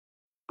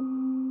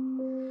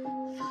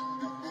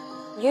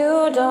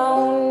You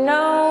don't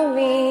know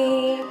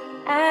me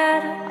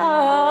at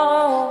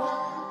all.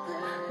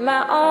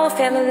 My own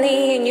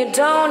family, and you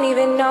don't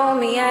even know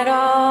me at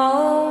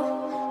all.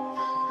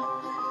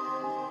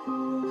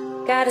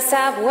 Gotta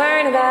stop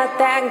worrying about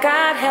that.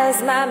 God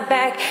has my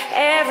back.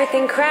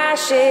 Everything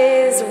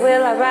crashes.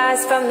 Will I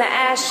rise from the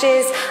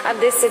ashes of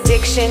this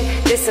addiction,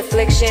 this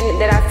affliction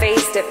that I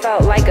faced? It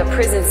felt like a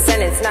prison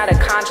sentence, not a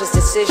conscious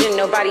decision.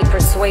 Nobody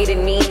persuaded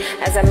me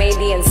as I made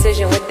the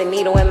incision with the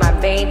needle in my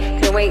vein.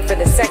 Couldn't wait for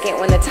the second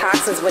when the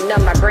toxins would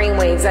numb my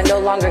brainwaves. I no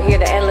longer hear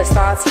the endless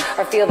thoughts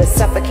or feel the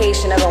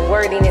suffocation of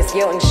unworthiness,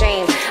 guilt, and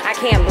shame. I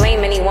can't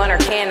blame anyone, or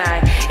can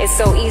I? It's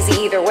so easy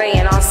either way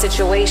in all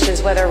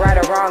situations, whether right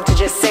or wrong, to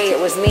just say it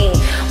was me.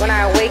 When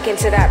I awakened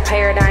to that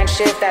paradigm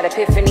shift, that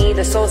epiphany,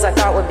 the souls I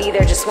thought would be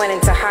there just went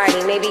into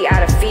hiding. Maybe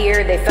out of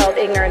fear, they felt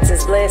ignorance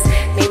is bliss.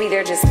 Maybe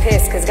they're just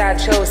pissed cause God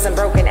chose some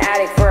broken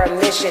addict for a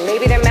mission.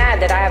 Maybe they're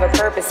mad that I have a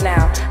purpose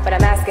now, but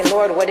I'm asking,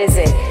 Lord, what is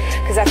it?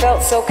 Cause I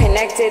felt so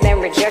connected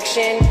and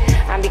rejection.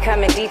 I'm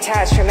becoming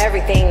detached from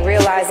everything,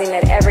 realizing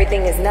that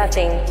everything is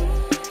nothing.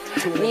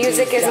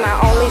 Music is my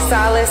only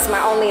solace,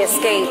 my only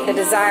escape. The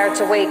desire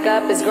to wake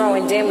up is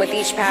growing dim with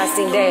each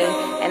passing day,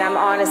 and I'm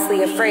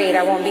honestly afraid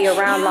I won't be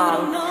around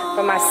long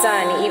for my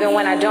son. Even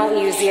when I don't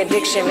use the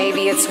addiction,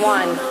 maybe it's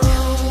one.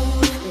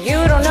 You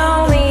don't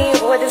know me,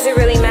 what does it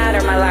really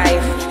matter, my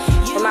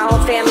life? When my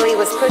whole family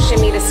was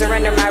pushing me to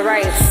surrender my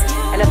rights,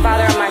 and the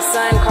father of my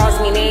son calls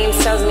me names,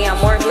 tells me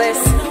I'm worthless,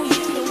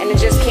 and it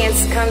just can't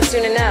come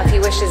soon enough. He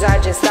wishes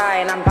I'd just die,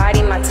 and I'm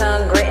biting my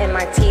tongue, gritting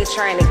my teeth,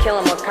 trying to kill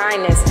him with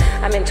kindness.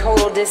 I'm in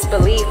total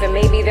disbelief, and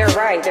maybe they're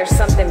right. There's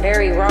something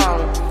very wrong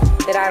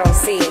that I don't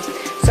see.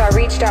 So I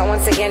reached out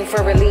once again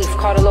for relief,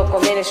 called a local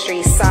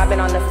ministry,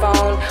 sobbing on the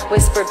phone,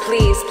 whispered,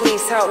 please,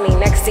 please help me.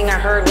 Next thing I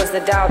heard was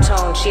the dial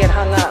tone. She had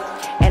hung up,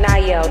 and I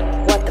yelled,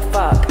 what the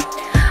fuck?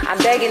 I'm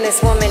begging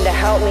this woman to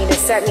help me, to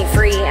set me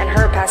free, and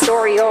her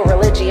pastoral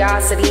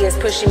religiosity is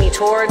pushing me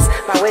towards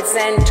my wit's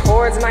end,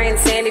 towards my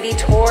insanity,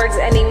 towards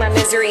ending my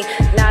misery.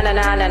 Nah,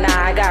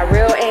 I got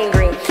real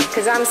angry,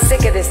 cause I'm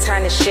sick of this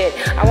kind of shit.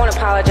 I won't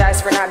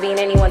apologize for not being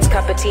anyone's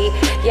cup of tea.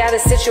 Yeah, the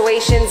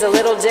situation's a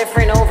little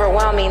different,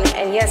 overwhelming,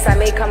 and yes, I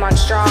may come on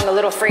strong, a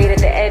little frayed at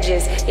the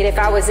edges. Yet if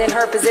I was in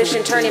her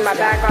position, turning my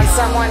back on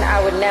someone,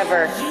 I would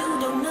never.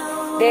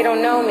 They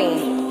don't know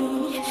me.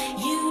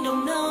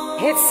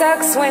 It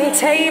sucks when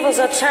tables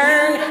are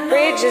turned,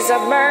 bridges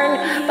are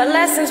burned, but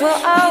lessons will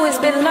always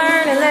be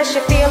learned unless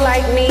you feel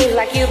like me,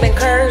 like you've been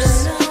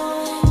cursed.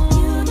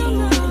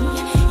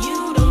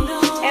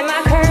 Am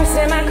I cursed?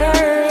 Am I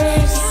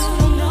cursed?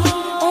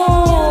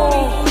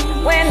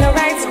 Ooh, when the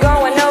rights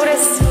go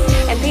unnoticed,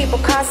 and people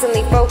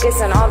constantly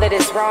focus on all that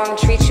is wrong,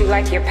 treat you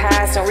like your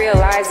past, and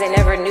realize they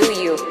never knew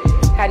you,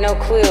 had no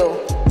clue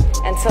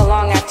until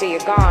long after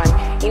you're gone.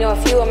 You know,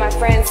 a few of my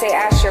friends say,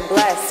 Ash, you're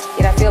blessed.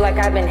 Yet I feel like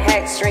I've been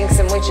hexed, drink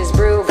some witch's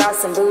brew, got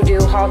some voodoo,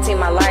 halting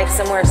my life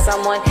somewhere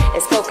someone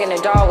is poking a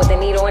doll with a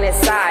needle in its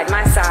side,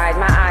 my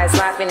eyes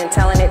laughing and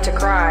telling it to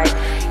cry.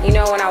 You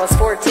know, when I was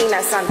 14,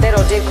 that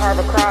Santero did carve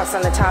a cross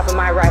on the top of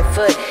my right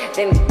foot,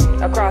 then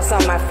a cross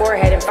on my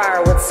forehead in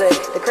firewood soot.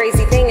 The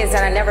crazy thing is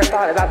that I never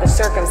thought about the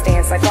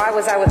circumstance. Like, why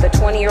was I with a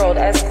 20-year-old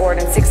escort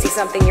and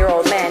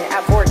 60-something-year-old men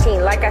at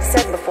 14? Like I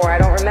said before, I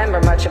don't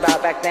remember much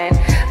about back then,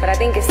 but I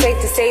think it's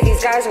safe to say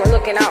these guys were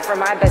looking out for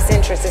my best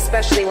interest,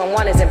 especially when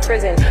one is in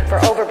prison for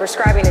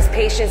overprescribing his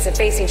patients and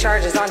facing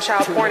charges on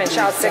child porn and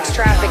child sex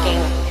trafficking.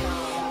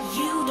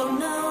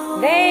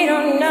 They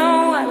don't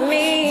know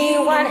me,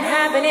 what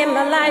happened in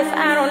my life,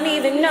 I don't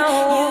even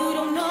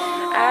know.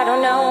 I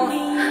don't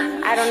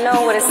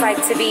know what it's like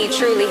to be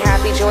truly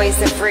happy,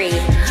 joyous, and free.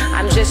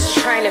 I'm just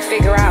trying to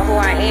figure out who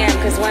I am,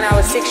 cause when I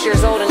was 6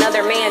 years old,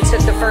 another man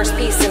took the first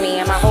piece of me,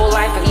 and my whole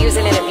life of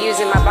using and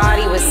abusing my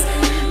body was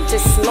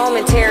just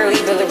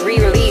momentarily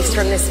re-released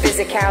from this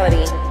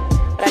physicality.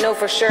 But I know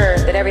for sure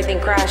that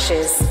everything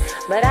crashes.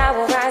 But I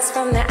will rise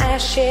from the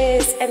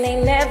ashes, and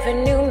they never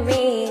knew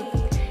me,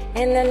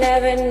 and they'll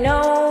never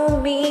know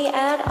me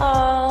at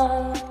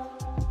all.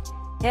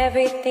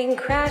 Everything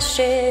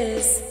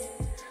crashes.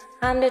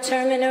 I'm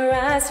determined to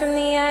rise from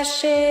the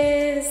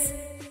ashes.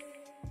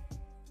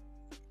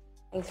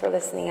 Thanks for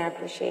listening. I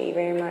appreciate you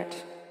very much.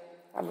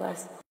 God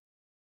bless.